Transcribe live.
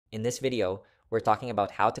In this video, we're talking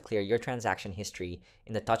about how to clear your transaction history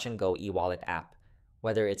in the Touch and Go e-wallet app,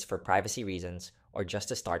 whether it's for privacy reasons or just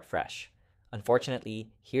to start fresh.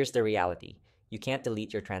 Unfortunately, here's the reality. You can't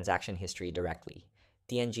delete your transaction history directly.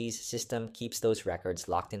 TNG's system keeps those records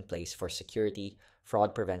locked in place for security,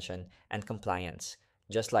 fraud prevention, and compliance,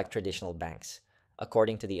 just like traditional banks.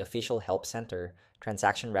 According to the official help center,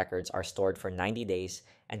 transaction records are stored for 90 days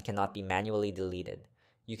and cannot be manually deleted.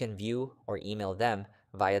 You can view or email them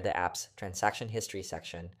via the app's transaction history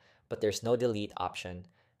section, but there's no delete option.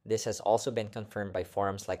 This has also been confirmed by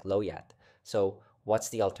forums like Loyat. So, what's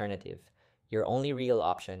the alternative? Your only real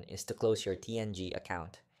option is to close your TNG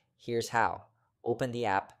account. Here's how. Open the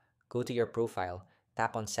app, go to your profile,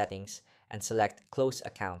 tap on Settings, and select Close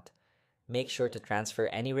Account. Make sure to transfer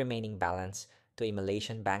any remaining balance to a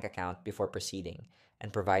Malaysian bank account before proceeding,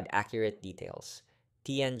 and provide accurate details.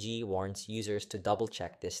 TNG warns users to double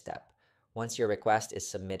check this step. Once your request is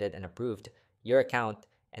submitted and approved, your account,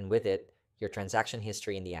 and with it, your transaction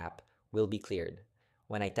history in the app, will be cleared.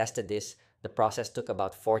 When I tested this, the process took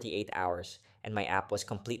about 48 hours, and my app was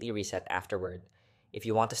completely reset afterward. If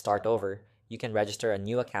you want to start over, you can register a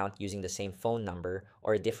new account using the same phone number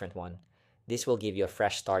or a different one. This will give you a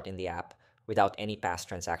fresh start in the app without any past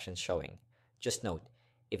transactions showing. Just note,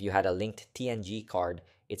 if you had a linked TNG card,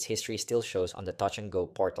 its history still shows on the Touch and Go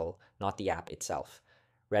portal, not the app itself.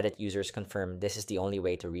 Reddit users confirm this is the only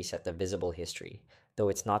way to reset the visible history, though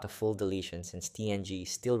it's not a full deletion since TNG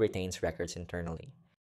still retains records internally.